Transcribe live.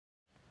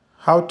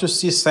How to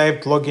see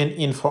saved login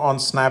info on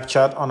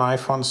Snapchat on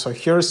iPhone. So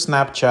here's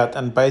Snapchat,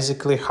 and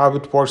basically how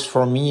it works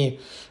for me.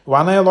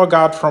 When I log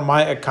out from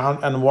my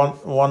account and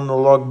want to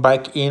log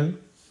back in,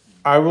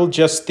 I will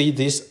just see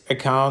this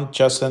account,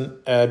 just a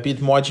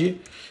Bitmoji,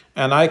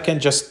 and I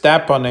can just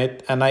tap on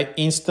it and I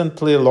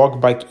instantly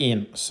log back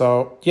in.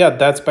 So yeah,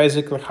 that's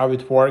basically how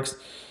it works.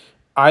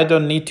 I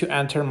don't need to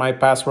enter my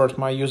password,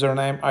 my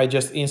username. I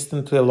just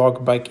instantly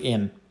log back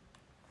in.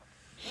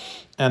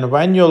 And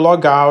when you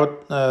log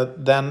out,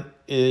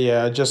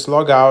 just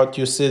log out.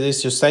 You see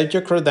this, you saved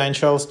your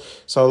credentials.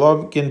 So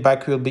login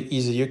back will be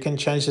easy. You can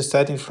change the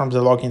settings from the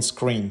login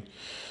screen.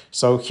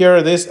 So here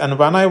it is. And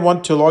when I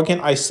want to log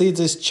in, I see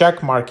this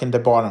check mark in the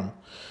bottom.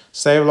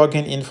 Save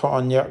login info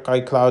on your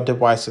iCloud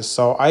devices.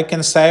 So I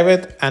can save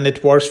it and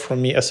it works for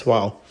me as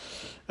well.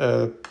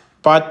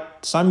 But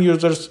some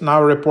users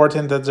now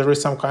reporting that there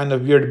is some kind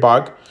of weird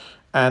bug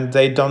and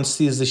they don't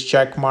see this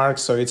check mark.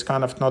 So it's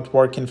kind of not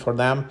working for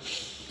them.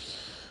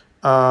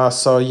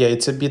 So yeah,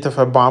 it's a bit of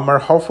a bummer.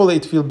 Hopefully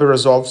it will be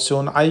resolved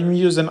soon. I'm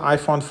using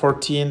iPhone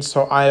 14,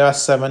 so iOS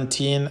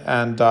 17,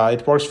 and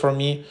it works for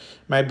me.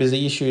 Maybe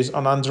the issue is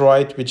on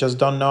Android, we just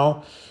don't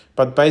know.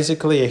 But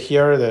basically,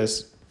 here it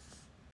is.